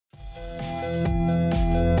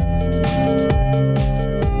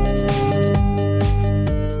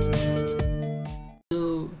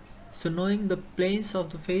knowing the planes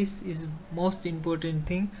of the face is most important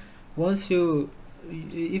thing. Once you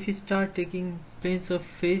if you start taking planes of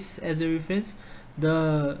face as a reference,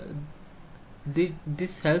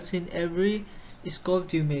 this helps in every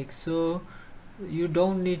sculpt you make. So you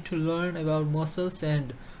don't need to learn about muscles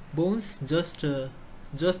and bones, just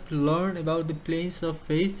learn about the planes of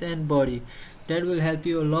face and body. That will help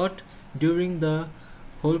you a lot during the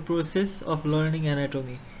whole process of learning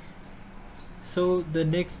anatomy. So the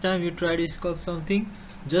next time you try to sculpt something,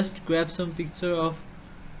 just grab some picture of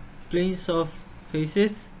planes of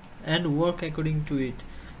faces and work according to it.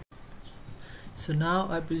 So now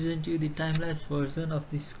I present you the time-lapse version of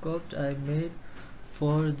the sculpt I made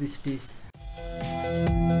for this piece.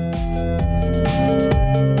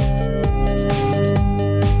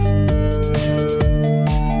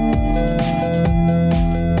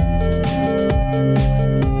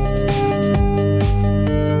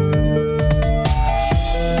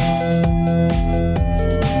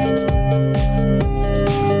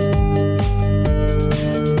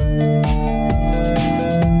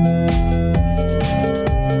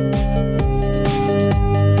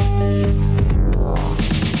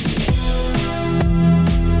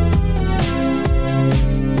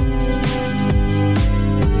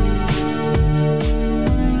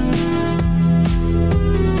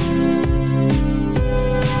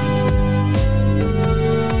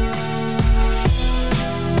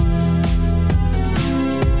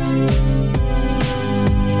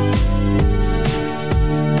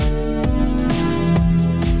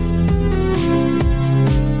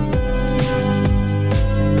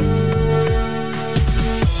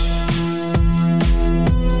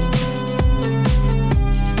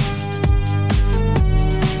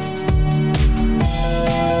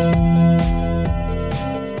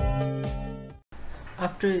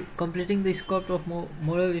 After completing the sculpt of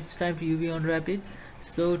model, it's time to UV unwrap it.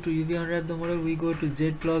 So to UV unwrap the model, we go to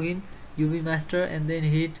Z plugin, UV master, and then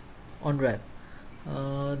hit unwrap.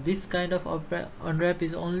 This kind of unwrap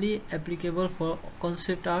is only applicable for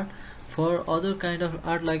concept art. For other kind of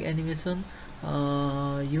art like animation,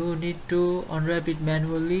 you need to unwrap it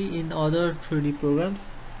manually in other 3D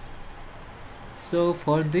programs. So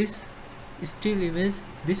for this still image,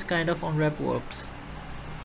 this kind of unwrap works.